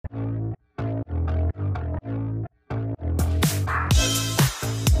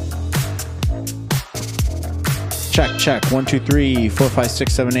Check. 1, 2, 3, 4, 5,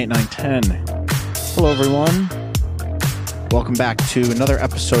 6, 7, 8, 9, 10. Hello, everyone. Welcome back to another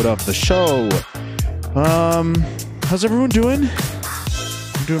episode of the show. How's everyone doing?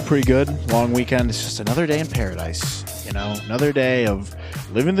 I'm doing pretty good. Long weekend. It's just another day in paradise. You know, another day of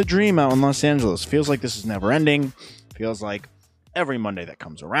living the dream out in Los Angeles. Feels like this is never ending. Feels like every Monday that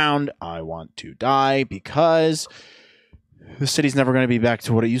comes around, I want to die because the city's never going to be back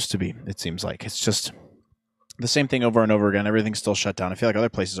to what it used to be. It seems like it's just the same thing over and over again. Everything's still shut down. I feel like other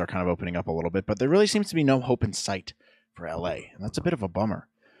places are kind of opening up a little bit, but there really seems to be no hope in sight for LA, and that's a bit of a bummer.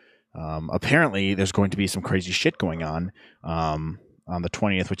 Apparently, there's going to be some crazy shit going on the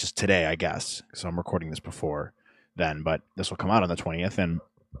 20th, which is today, I guess. So I'm recording this before then, but this will come out on the 20th, and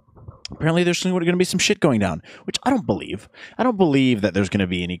apparently there's going to be some shit going down, which I don't believe. I don't believe that there's going to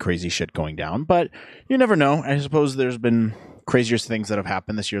be any crazy shit going down, but you never know. I suppose there's been crazier things that have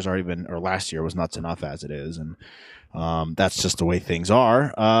happened. This year's already been, or last year was nuts enough as it is, and that's just the way things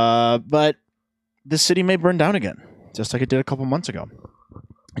are. But the city may burn down again, just like it did a couple months ago.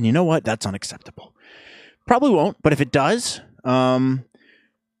 And you know what? That's unacceptable. Probably won't, but if it does, I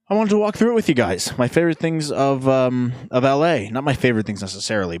wanted to walk through it with you guys. My favorite things of LA. Not my favorite things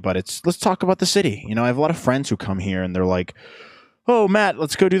necessarily, but let's talk about the city. You know, I have a lot of friends who come here and they're like, oh, Matt,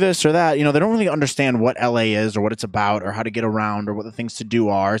 let's go do this or that. You know, they don't really understand what LA is or what it's about or how to get around or what the things to do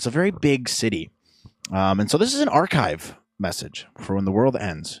are. It's a very big city. And so this is an archive message for when the world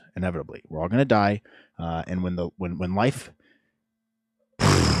ends, inevitably. We're all going to die. And when life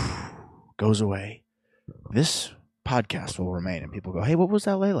goes away, this podcast will remain. And people go, hey, what was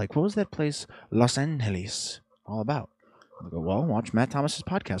LA like? What was that place, Los Angeles, all about? I go, well, watch Matt Thomas's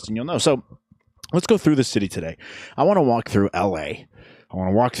podcast and you'll know. So let's go through the city today. I want to walk through LA. I want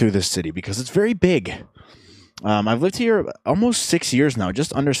to walk through this city because it's very big. I've lived here almost 6 years now,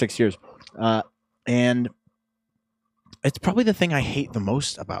 just under 6 years. And it's probably the thing I hate the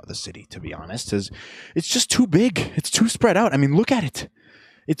most about the city, to be honest, is it's just too big. It's too spread out. I mean, look at it.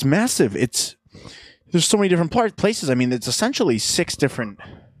 It's massive. There's so many different places. I mean, it's essentially six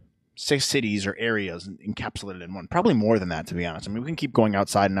cities or areas encapsulated in one. Probably more than that, to be honest. I mean, we can keep going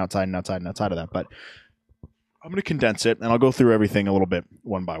outside and outside and outside and outside of that, but I'm going to condense it, and I'll go through everything a little bit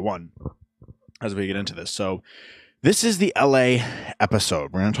one by one as we get into this. So this is the LA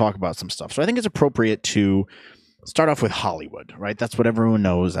episode. We're going to talk about some stuff. So I think it's appropriate to start off with Hollywood, right? That's what everyone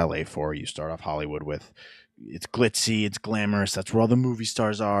knows LA for. You start off Hollywood with it's glitzy, it's glamorous. That's where all the movie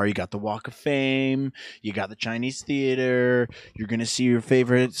stars are. You got the Walk of Fame. You got the Chinese Theater. You're going to see your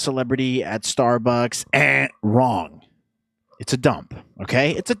favorite celebrity at Starbucks. Wrong. It's a dump, okay?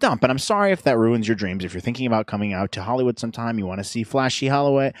 It's a dump. And I'm sorry if that ruins your dreams. If you're thinking about coming out to Hollywood sometime, you want to see flashy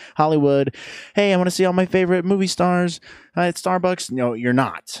Hollywood. Hey, I want to see all my favorite movie stars at Starbucks. No, you're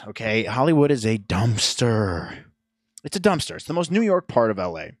not, okay? Hollywood is a dumpster. It's a dumpster. It's the most New York part of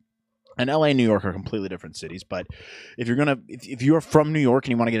LA. And LA and New York are completely different cities, but if you're from New York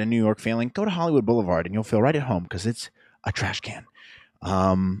and you want to get a New York feeling, go to Hollywood Boulevard and you'll feel right at home because it's a trash can.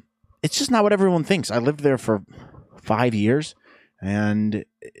 It's just not what everyone thinks. I lived there for 5 years, and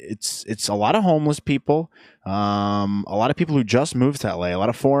it's a lot of homeless people, a lot of people who just moved to LA, a lot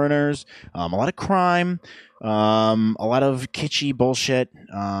of foreigners, a lot of crime, a lot of kitschy bullshit.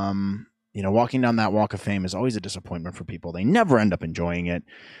 You know, walking down that Walk of Fame is always a disappointment for people. They never end up enjoying it.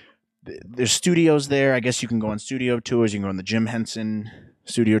 There's studios there. I guess you can go on studio tours. You can go on the Jim Henson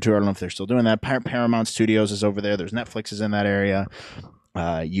studio tour. I don't know if they're still doing that. Paramount Studios is over there. There's Netflix is in that area.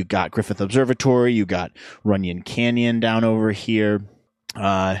 You got Griffith Observatory. You got Runyon Canyon down over here.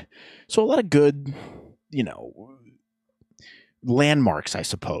 So a lot of good, you know, landmarks, I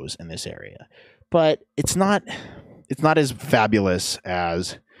suppose, in this area. But it's not as fabulous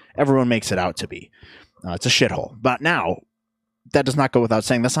as everyone makes it out to be. It's a shithole. But now, that does not go without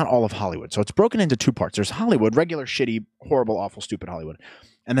saying. That's not all of Hollywood. So it's broken into two parts. There's Hollywood, regular, shitty, horrible, awful, stupid Hollywood,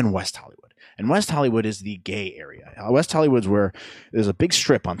 and then West Hollywood. And West Hollywood is the gay area. West Hollywood's where there's a big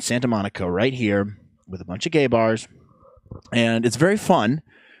strip on Santa Monica right here with a bunch of gay bars, and it's very fun,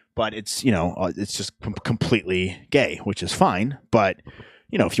 but it's, you know, it's just completely gay, which is fine, but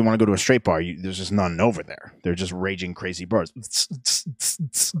you know, if you want to go to a straight bar, there's just none over there. They're just raging, crazy bars.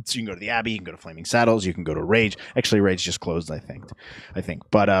 So you can go to the Abbey, you can go to Flaming Saddles, you can go to Rage. Actually, Rage just closed, I think.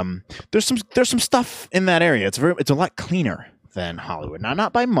 But there's some stuff in that area. It's a lot cleaner than Hollywood. Now,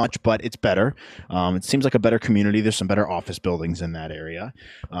 not by much, but it's better. It seems like a better community. There's some better office buildings in that area.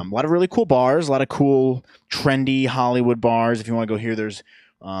 A lot of really cool bars, a lot of cool, trendy Hollywood bars. If you want to go here, there's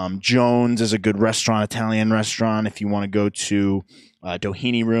Jones is a good restaurant, Italian restaurant. If you want to go to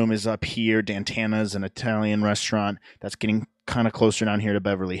Doheny Room is up here. Dantana's an Italian restaurant that's getting kind of closer down here to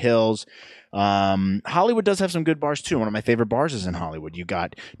Beverly Hills. Hollywood does have some good bars too. One of my favorite bars is in Hollywood. You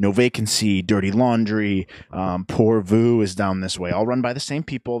got No Vacancy, Dirty Laundry, Pour Vu is down this way, all run by the same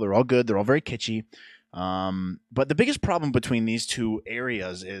people. They're all good. They're all very kitschy. But the biggest problem between these two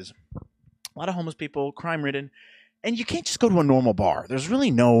areas is a lot of homeless people, crime-ridden, and you can't just go to a normal bar. There's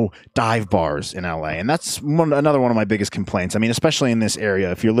really no dive bars in LA, and that's another one of my biggest complaints. I mean, especially in this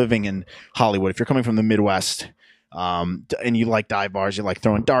area, if you're living in Hollywood, if you're coming from the Midwest, and you like dive bars, you like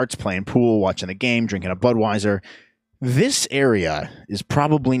throwing darts, playing pool, watching a game, drinking a Budweiser, this area is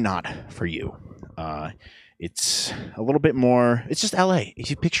probably not for you. It's a little bit more, it's just LA. If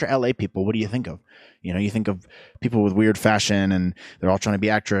you picture LA people, what do you think of? You know, you think of people with weird fashion and they're all trying to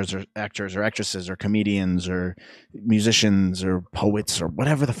be actors or actresses or comedians or musicians or poets or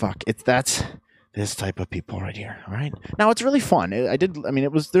whatever the fuck. That's this type of people right here. All right. Now it's really fun.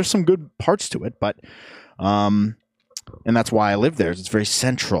 There's some good parts to it, but, and that's why I live there. It's very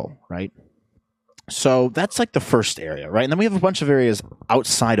central, right? So that's like the first area, right? And then we have a bunch of areas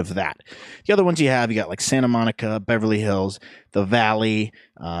outside of that. The other ones you got like Santa Monica, Beverly Hills, the Valley,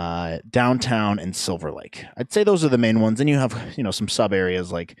 downtown, and Silver Lake. I'd say those are the main ones. Then you have, some sub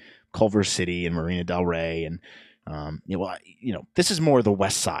areas like Culver City and Marina Del Rey. And, this is more the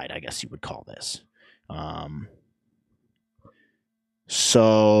west side, I guess you would call this.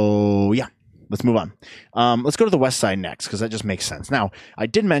 So, yeah, let's move on. Let's go to the west side next because that just makes sense. Now, I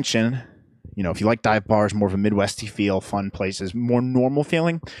did mention... if you like dive bars, more of a Midwesty feel, fun places, more normal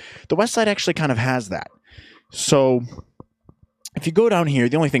feeling, the West Side actually kind of has that. So if you go down here,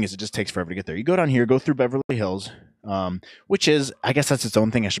 the only thing is it just takes forever to get there. You go down here, go through Beverly Hills, which is, I guess that's its own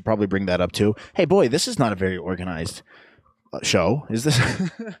thing. I should probably bring that up too. Hey, boy, this is not a very organized show. Is this?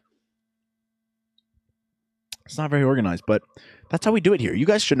 It's not very organized, but that's how we do it here. You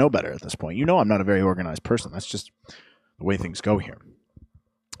guys should know better at this point. I'm not a very organized person. That's just the way things go here.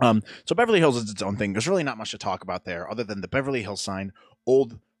 So Beverly Hills is its own thing. There's really not much to talk about there other than the Beverly Hills sign,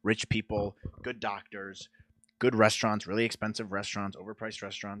 old, rich people, good doctors, good restaurants, really expensive restaurants, overpriced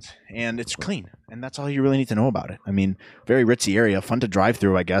restaurants, and it's clean. And that's all you really need to know about it. I mean, very ritzy area, fun to drive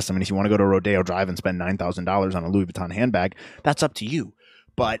through, I guess. I mean, if you want to go to Rodeo Drive and spend $9,000 on a Louis Vuitton handbag, that's up to you.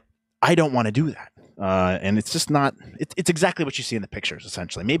 But I don't want to do that. And it's just not, it's exactly what you see in the pictures,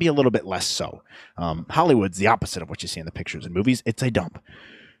 essentially. Maybe a little bit less so. Hollywood's the opposite of what you see in the pictures and movies. It's a dump.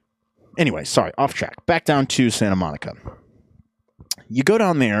 Anyway, sorry, off track. Back down to Santa Monica. You go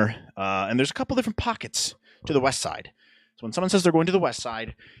down there, and there's a couple different pockets to the west side. So when someone says they're going to the west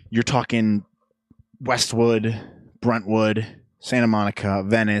side, you're talking Westwood, Brentwood, Santa Monica,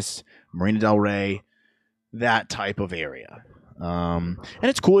 Venice, Marina Del Rey, that type of area. And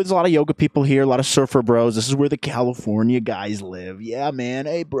it's cool. There's a lot of yoga people here, a lot of surfer bros. This is where the California guys live. Yeah, man.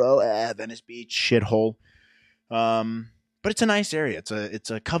 Hey, bro. Venice Beach, shithole. But it's a nice area. It's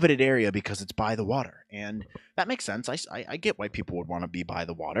a coveted area because it's by the water, and that makes sense. I get why people would want to be by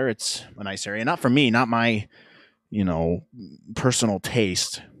the water. It's a nice area, not for me, not my, personal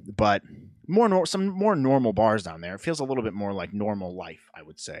taste, but some more normal bars down there. It feels a little bit more like normal life, I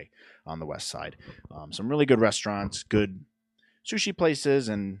would say, on the west side. Some really good restaurants, good sushi places,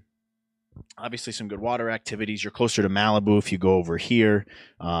 and obviously some good water activities. You're closer to Malibu if you go over here,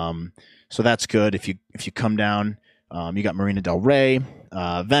 so that's good. If you come down. You got Marina Del Rey,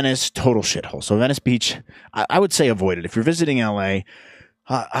 Venice, total shithole. So Venice Beach, I would say avoid it. If you're visiting LA,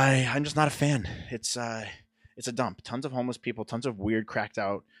 I'm just not a fan. It's a dump. Tons of homeless people, tons of weird, cracked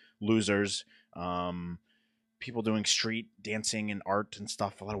out losers, people doing street dancing and art and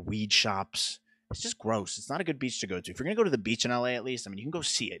stuff, a lot of weed shops. It's just gross. It's not a good beach to go to. If you're going to go to the beach in LA, at least, you can go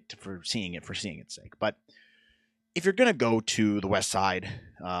see it for seeing its sake. But if you're going to go to the west side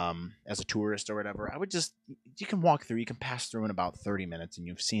as a tourist or whatever, you can walk through, you can pass through in about 30 minutes and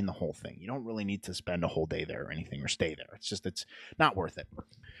you've seen the whole thing. You don't really need to spend a whole day there or anything or stay there. It's not worth it.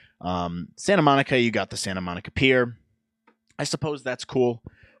 Santa Monica, you got the Santa Monica Pier. I suppose that's cool.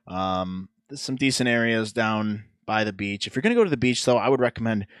 There's some decent areas down by the beach. If you're going to go to the beach, though, I would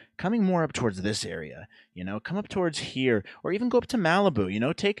recommend coming more up towards this area. Come up towards here, or even go up to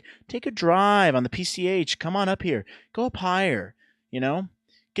Malibu. Take a drive on the PCH. Come on up here. Go up higher. The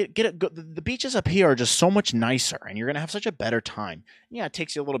beaches up here are just so much nicer, and you're going to have such a better time. Yeah, it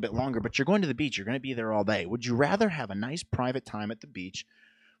takes you a little bit longer, but you're going to the beach. You're going to be there all day. Would you rather have a nice private time at the beach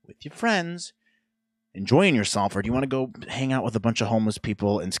with your friends, enjoying yourself, or do you want to go hang out with a bunch of homeless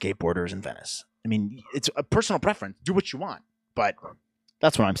people and skateboarders in Venice? It's a personal preference. Do what you want, but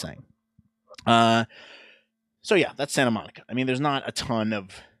that's what I'm saying. So yeah, that's Santa Monica. There's not a ton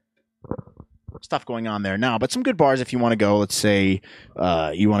of stuff going on there now. But some good bars if you want to go. Let's say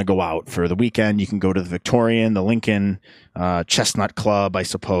you want to go out for the weekend. You can go to the Victorian, the Lincoln, Chestnut Club, I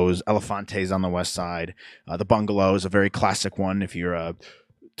suppose. Elefante's on the west side. The Bungalow is a very classic one if you're a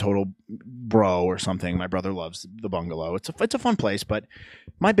total bro or something. My brother loves the Bungalow. It's a fun place, but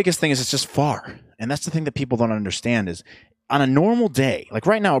my biggest thing is it's just far. And that's the thing that people don't understand is on a normal day, like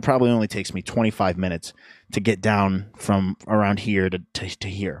right now, it probably only takes me 25 minutes to get down from around here to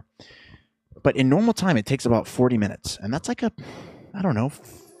here. But in normal time, it takes about 40 minutes. And that's like I don't know,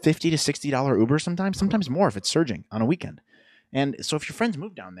 $50 to $60 Uber sometimes more if it's surging on a weekend. And so if your friends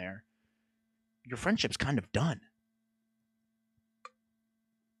move down there, your friendship's kind of done.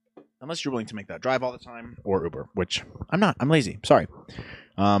 Unless you're willing to make that drive all the time or Uber, which I'm not. I'm lazy. Sorry.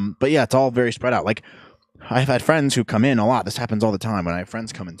 But yeah, it's all very spread out. Like I've had friends who come in a lot. This happens all the time. When I have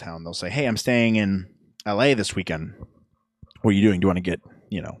friends come in town, they'll say, hey, I'm staying in LA this weekend. What are you doing? Do you want to get,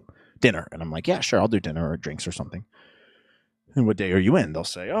 dinner? And I'm like, yeah, sure. I'll do dinner or drinks or something. And what day are you in? They'll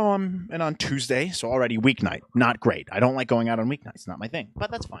say, oh, I'm in on Tuesday. So already weeknight. Not great. I don't like going out on weeknights. Not my thing, but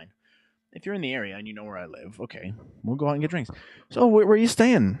that's fine. If you're in the area and you know where I live, okay, we'll go out and get drinks. So where are you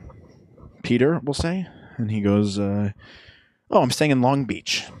staying? Peter will say. And he goes, oh, I'm staying in Long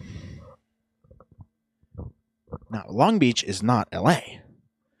Beach. Now, Long Beach is not LA.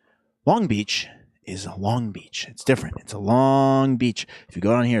 Long Beach is a Long Beach. It's different. It's a long beach. If you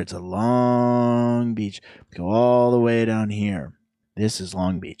go down here, it's a long beach. Go all the way down here. This is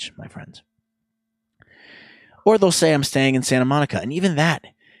Long Beach, my friends. Or they'll say I'm staying in Santa Monica. And even that,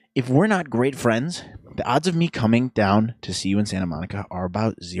 if we're not great friends, the odds of me coming down to see you in Santa Monica are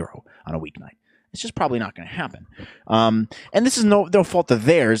about 0 on a weeknight. It's just probably not going to happen. And this is no fault of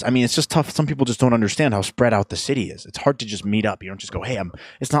theirs. I mean, it's just tough. Some people just don't understand how spread out the city is. It's hard to just meet up. You don't just go, hey,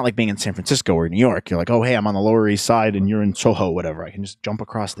 it's not like being in San Francisco or New York. You're like, oh, hey, I'm on the Lower East Side and you're in Soho, whatever. I can just jump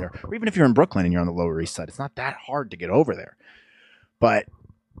across there. Or even if you're in Brooklyn and you're on the Lower East Side, it's not that hard to get over there. But,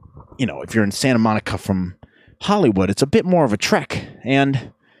 if you're in Santa Monica from Hollywood, it's a bit more of a trek.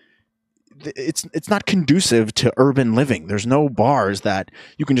 And it's not conducive to urban living. There's no bars that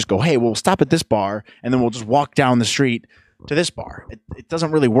you can just go, hey, we'll stop at this bar and then we'll just walk down the street to this bar. It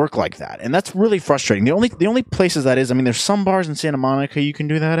doesn't really work like that. And that's really frustrating. The only places that is, there's some bars in Santa Monica you can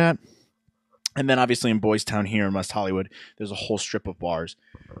do that at. And then obviously in Boys Town here in West Hollywood, there's a whole strip of bars.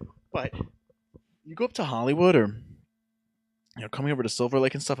 But you go up to Hollywood or coming over to Silver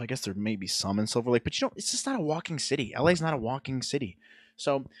Lake and stuff, I guess there may be some in Silver Lake, but it's just not a walking city. LA's not a walking city.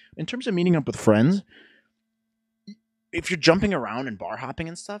 So in terms of meeting up with friends, if you're jumping around and bar hopping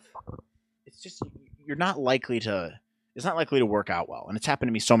and stuff, it's not likely to work out well. And it's happened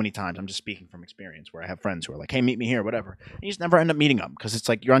to me so many times. I'm just speaking from experience where I have friends who are like, hey, meet me here, whatever. And you just never end up meeting them because it's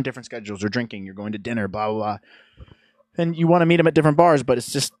like you're on different schedules, you're drinking, you're going to dinner, blah, blah, blah. And you want to meet them at different bars, but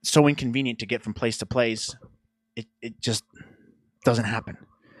it's just so inconvenient to get from place to place. It just doesn't happen.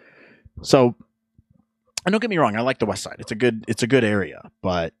 So, and don't get me wrong, I like the West Side. It's a good area,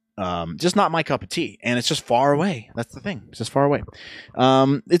 but just not my cup of tea. And it's just far away. That's the thing. It's just far away.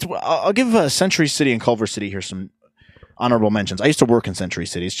 I'll give Century City and Culver City here some honorable mentions. I used to work in Century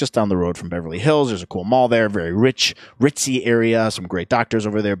City. It's just down the road from Beverly Hills. There's a cool mall there, very rich, ritzy area, some great doctors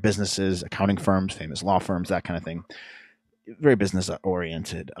over there, businesses, accounting firms, famous law firms, that kind of thing. Very business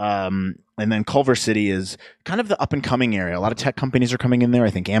oriented. And then Culver City is kind of the up and coming area. A lot of tech companies are coming in there.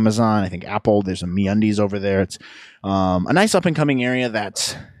 I think Amazon, I think Apple, there's some MeUndies over there. It's a nice up and coming area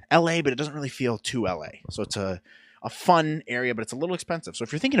that's LA, but it doesn't really feel too LA. So it's a fun area, but it's a little expensive. So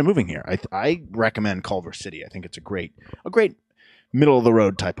if you're thinking of moving here, I recommend Culver City. I think it's a great middle of the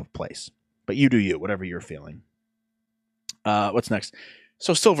road type of place. But you do you, whatever you're feeling. What's next?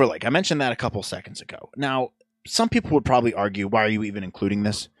 So Silver Lake, I mentioned that a couple seconds ago. Now, some people would probably argue, why are you even including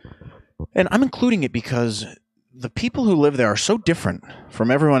this? And I'm including it because the people who live there are so different from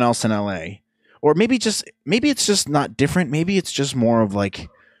everyone else in LA. Or maybe it's just not different. Maybe it's just more of like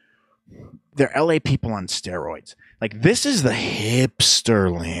they're LA people on steroids. Like this is the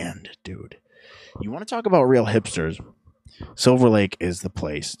hipster land, dude. You want to talk about real hipsters? Silver Lake is the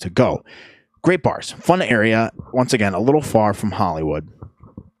place to go. Great bars, fun area. Once again, a little far from Hollywood.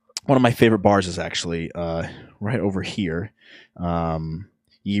 One of my favorite bars is actually right over here,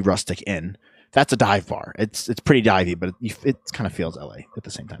 Ye Rustic Inn. That's a dive bar. It's pretty divey, but it kind of feels LA at the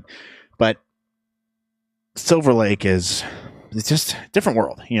same time. But Silver Lake it's just a different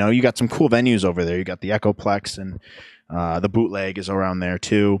world. You got some cool venues over there. You got the Echoplex and the Bootleg is around there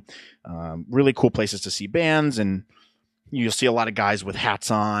too. Really cool places to see bands, and you'll see a lot of guys with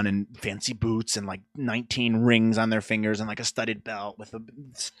hats on and fancy boots and like 19 rings on their fingers and like a studded belt with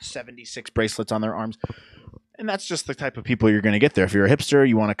 76 bracelets on their arms. And that's just the type of people you're going to get there. If you're a hipster,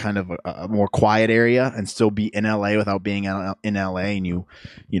 you want a kind of a more quiet area and still be in LA without being in LA, and you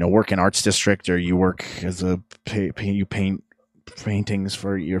work in Arts District, or you work as you paint paintings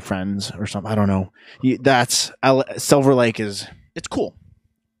for your friends or something. I don't know. Silver Lake it's cool.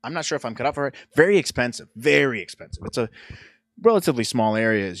 I'm not sure if I'm cut out for it. Very expensive. Very expensive. It's a relatively small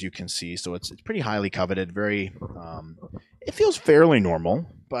area, as you can see, so it's pretty highly coveted. Very, it feels fairly normal,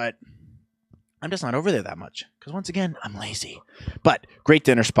 but I'm just not over there that much because, once again, I'm lazy. But great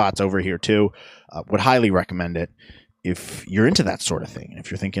dinner spots over here too. Would highly recommend it if you're into that sort of thing. If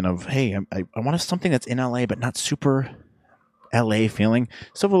you're thinking of, hey, I want something that's in LA but not super LA feeling.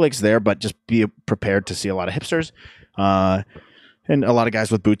 Silver Lake's there, but just be prepared to see a lot of hipsters. And a lot of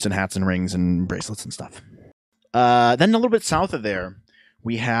guys with boots and hats and rings and bracelets and stuff. Then a little bit south of there,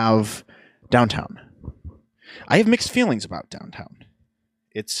 we have downtown. I have mixed feelings about downtown.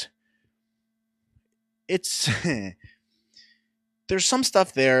 It's there's some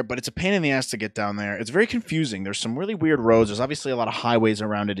stuff there, but it's a pain in the ass to get down there. It's very confusing. There's some really weird roads. There's obviously a lot of highways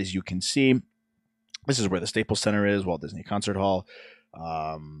around it, as you can see. This is where the Staples Center is, Walt Disney Concert Hall.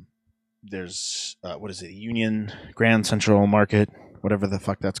 There's Union Grand Central Market, whatever the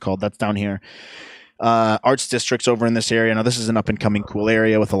fuck that's called. That's down here. Arts District's over in this area. Now, this is an up-and-coming cool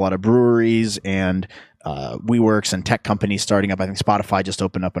area with a lot of breweries and WeWorks and tech companies starting up. I think Spotify just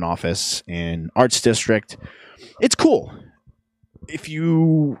opened up an office in Arts District. It's cool. If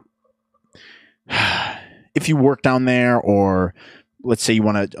you work down there, or let's say you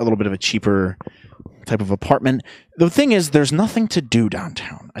want a little bit of a cheaper type of apartment. The thing is, there's nothing to do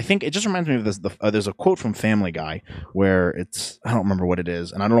downtown. I think it just reminds me of this. There's a quote from Family Guy where I don't remember what it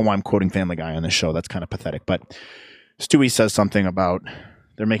is, and I don't know why I'm quoting Family Guy on this show. That's kind of pathetic. But Stewie says something about,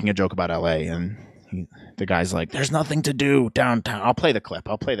 they're making a joke about LA, and the guy's like, there's nothing to do downtown. I'll play the clip.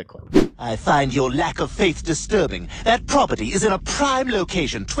 I find your lack of faith disturbing. That property is in a prime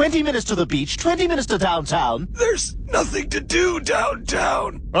location. 20 minutes to the beach, 20 minutes to downtown. There's nothing to do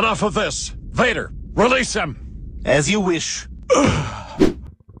downtown. Enough of this. Vader, release him. As you wish.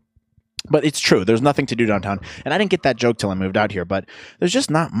 But it's true. There's nothing to do downtown. And I didn't get that joke till I moved out here. But there's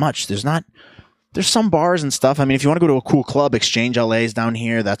just not much. There's some bars and stuff. I mean, if you want to go to a cool club, Exchange LA is down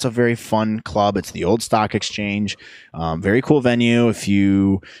here. That's a very fun club. It's the old Stock Exchange. Very cool venue. If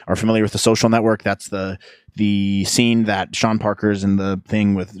you are familiar with The Social Network, that's the scene that Sean Parker's in the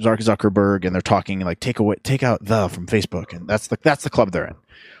thing with Zuckerberg, and they're talking like, take out the from Facebook. And that's the club they're in.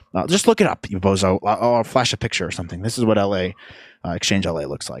 Just look it up, you bozo. I'll flash a picture or something. This is what Exchange LA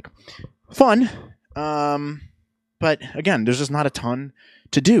looks like. Fun. But again, there's just not a ton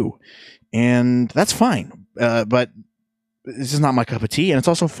to do. And that's fine. But this is not my cup of tea. And it's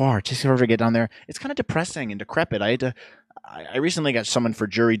also far. It takes forever to get down there. It's kind of depressing and decrepit. I recently got summoned for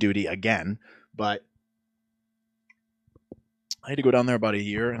jury duty again, but I had to go down there about a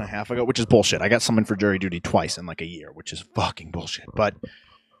year and a half ago, which is bullshit. I got summoned for jury duty twice in like a year, which is fucking bullshit. But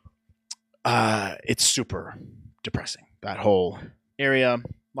it's super depressing. That whole area.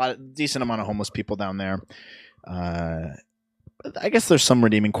 Decent amount of homeless people down there. I guess there's some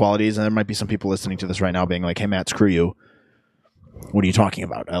redeeming qualities, and there might be some people listening to this right now being like, hey, Matt, screw you. What are you talking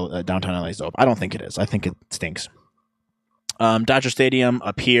about? Downtown LA is dope. I don't think it is. I think it stinks. Dodger Stadium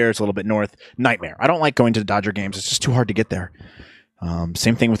up here. It's a little bit north. Nightmare. I don't like going to Dodger games. It's just too hard to get there.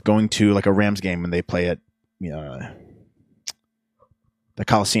 Same thing with going to like a Rams game when they play at the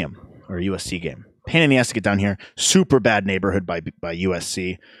Coliseum or a USC game. Pain in the ass to get down here. Super bad neighborhood by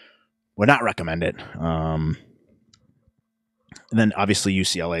USC. Would not recommend it. And then obviously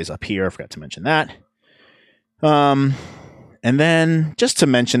UCLA is up here. I forgot to mention that. And then just to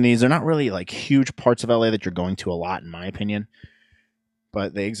mention these, they're not really like huge parts of LA that you're going to a lot, in my opinion,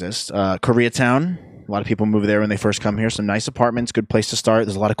 but they exist. Koreatown. A lot of people move there when they first come here. Some nice apartments, good place to start.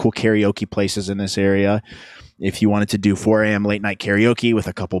 There's a lot of cool karaoke places in this area. If you wanted to do 4 a.m. late night karaoke with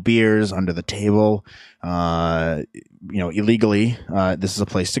a couple beers under the table, illegally, this is a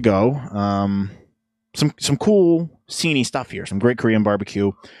place to go. Some cool sceney stuff here. Some great Korean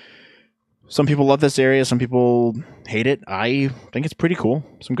barbecue. Some people love this area. Some people hate it. I think it's pretty cool.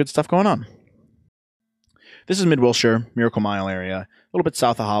 Some good stuff going on. This is Mid-Wilshire, Miracle Mile area. A little bit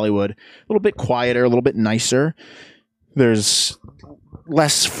south of Hollywood. A little bit quieter, a little bit nicer. There's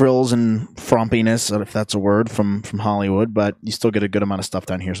less frills and frumpiness, if that's a word, from Hollywood, but you still get a good amount of stuff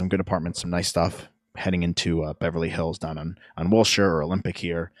down here. Some good apartments, some nice stuff heading into Beverly Hills down on Wilshire or Olympic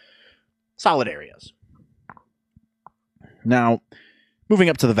here. Solid areas. Now, moving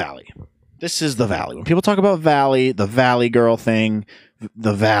up to the Valley. This is the Valley. When people talk about Valley, the Valley Girl thing,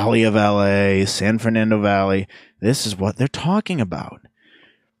 the Valley of LA, San Fernando Valley, this is what they're talking about.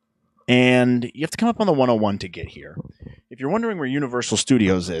 And you have to come up on the 101 to get here. If you're wondering where Universal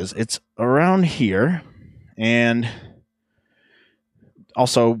Studios is, it's around here. And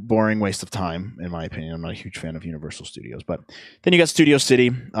also boring waste of time, in my opinion. I'm not a huge fan of Universal Studios. But then you got Studio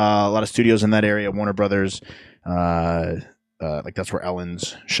City. A lot of studios in that area. Warner Brothers. Like that's where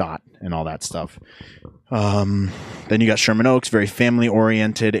Ellen's shot and all that stuff. Then you got Sherman Oaks, very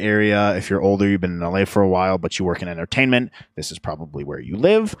family-oriented area. If you're older, you've been in LA for a while, but you work in entertainment, this is probably where you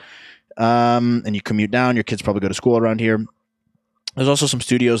live. And you commute down. Your kids probably go to school around here. There's also some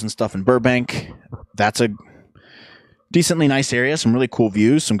studios and stuff in Burbank. That's a decently nice area. Some really cool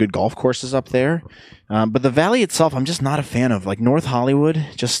views. Some good golf courses up there. But the valley itself, I'm just not a fan of. Like North Hollywood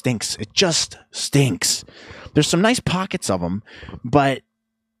just stinks. It just stinks. There's some nice pockets of them, but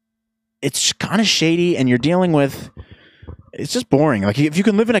it's kind of shady, and you're dealing with, it's just boring. Like if you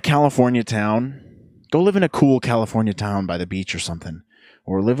can live in a California town, go live in a cool California town by the beach or something,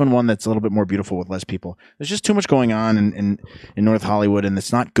 or live in one that's a little bit more beautiful with less people. There's just too much going on in North Hollywood, and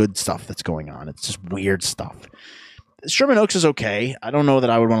it's not good stuff that's going on. It's just weird stuff. Sherman Oaks is okay. I don't know that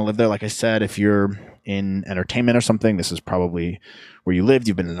I would want to live there. Like I said, if you're in entertainment or something, this is probably where you lived.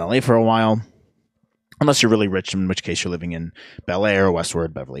 You've been in LA for a while. Unless you're really rich, in which case you're living in Bel Air,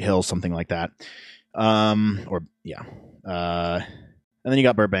 Westwood, Beverly Hills, something like that. And then you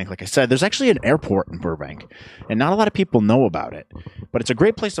got Burbank, like I said. There's actually an airport in Burbank, and not a lot of people know about it. But it's a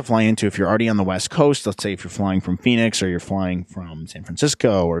great place to fly into if you're already on the West Coast. Let's say if you're flying from Phoenix or you're flying from San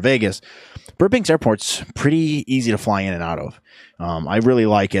Francisco or Vegas. Burbank's airport's pretty easy to fly in and out of. I really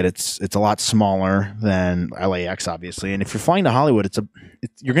like it. It's a lot smaller than LAX, obviously. And if you're flying to Hollywood,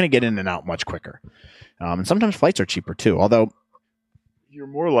 you're going to get in and out much quicker. And sometimes flights are cheaper too, although you're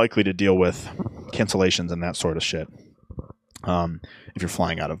more likely to deal with cancellations and that sort of shit if you're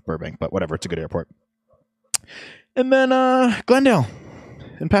flying out of Burbank. But whatever, it's a good airport. And then Glendale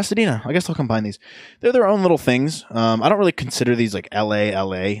and Pasadena. I guess I'll combine these. They're their own little things. I don't really consider these like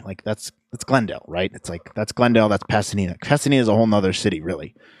LA. Like that's Glendale, right? It's like that's Glendale, that's Pasadena. Pasadena is a whole nother city,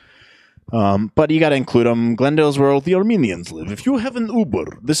 really. But you got to include them. Glendale's where all the Armenians live. If you have an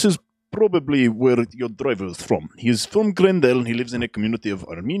Uber, this is probably where your driver is from. He's from Glendale, and he lives in a community of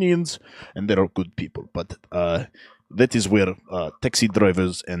Armenians, and they are good people. But that is where taxi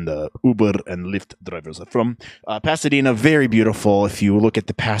drivers and Uber and Lyft drivers are from. Pasadena, very beautiful. If you look at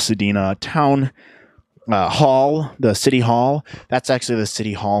the Pasadena town hall, the city hall, that's actually the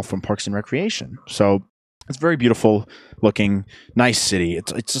city hall from Parks and Recreation. So it's very beautiful looking, nice city.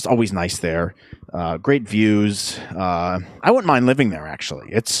 It's just always nice there. Great views. I wouldn't mind living there, actually.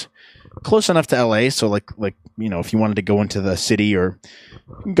 It's close enough to LA, so like if you wanted to go into the city or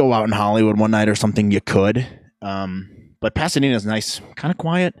go out in Hollywood one night or something, you could. But Pasadena is nice, kind of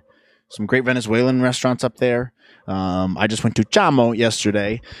quiet. Some great Venezuelan restaurants up there. I just went to Chamo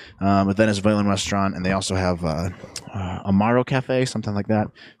yesterday, a Venezuelan restaurant, and they also have Amaro Cafe, something like that.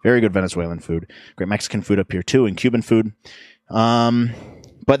 Very good Venezuelan food. Great Mexican food up here too, and Cuban food.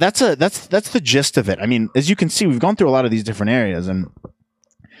 But that's the gist of it. I mean, as you can see, we've gone through a lot of these different areas, and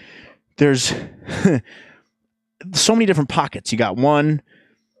there's so many different pockets. You got one.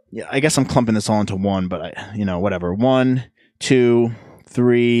 Yeah, I guess I'm clumping this all into one, but whatever. 1, 2,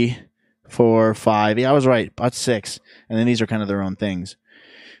 3, 4, 5. Yeah, I was right. About 6. And then these are kind of their own things.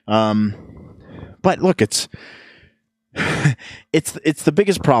 But look, it's the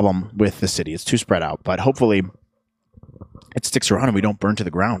biggest problem with the city. It's too spread out, but hopefully it sticks around and we don't burn to the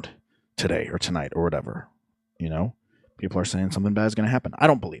ground today or tonight or whatever. People are saying something bad is going to happen. I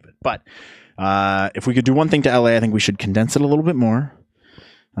don't believe it. But if we could do one thing to LA, I think we should condense it a little bit more.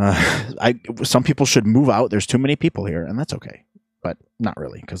 Some people should move out. There's too many people here, and that's okay. But not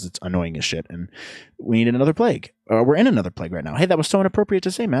really, because it's annoying as shit, and we need another plague. We're in another plague right now. Hey, that was so inappropriate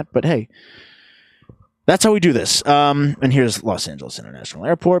to say, Matt, but hey, that's how we do this. And here's Los Angeles International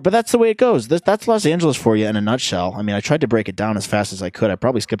Airport, but that's the way it goes. That's Los Angeles for you in a nutshell. I mean, I tried to break it down as fast as I could. I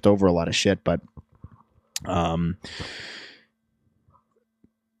probably skipped over a lot of shit, but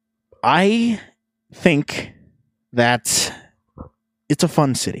I think that it's a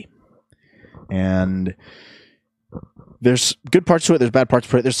fun city, and there's good parts to it. There's bad parts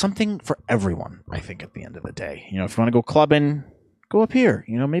to it. There's something for everyone, I think, at the end of the day. If you want to go clubbing, go up here.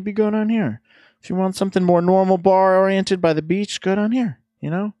 Maybe go down here. If you want something more normal, bar-oriented by the beach, go down here.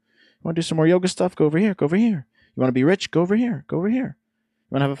 You want to do some more yoga stuff, go over here. Go over here. You want to be rich, go over here. Go over here. You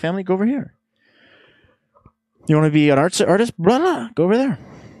want to have a family, go over here. You want to be an artist, blah, blah, go over there.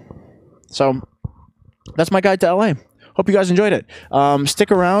 So that's my guide to LA. Hope you guys enjoyed it.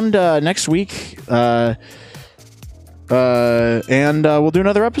 Stick around next week, and we'll do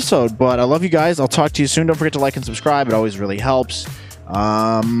another episode. But I love you guys. I'll talk to you soon. Don't forget to like and subscribe. It always really helps.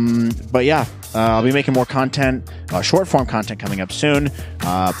 But yeah, I'll be making more content, short form content coming up soon.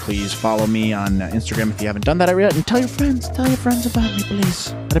 Please follow me on Instagram if you haven't done that yet, and tell your friends about me,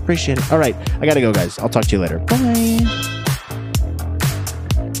 please. I'd appreciate it. All right, I gotta go, guys. I'll talk to you later. Bye.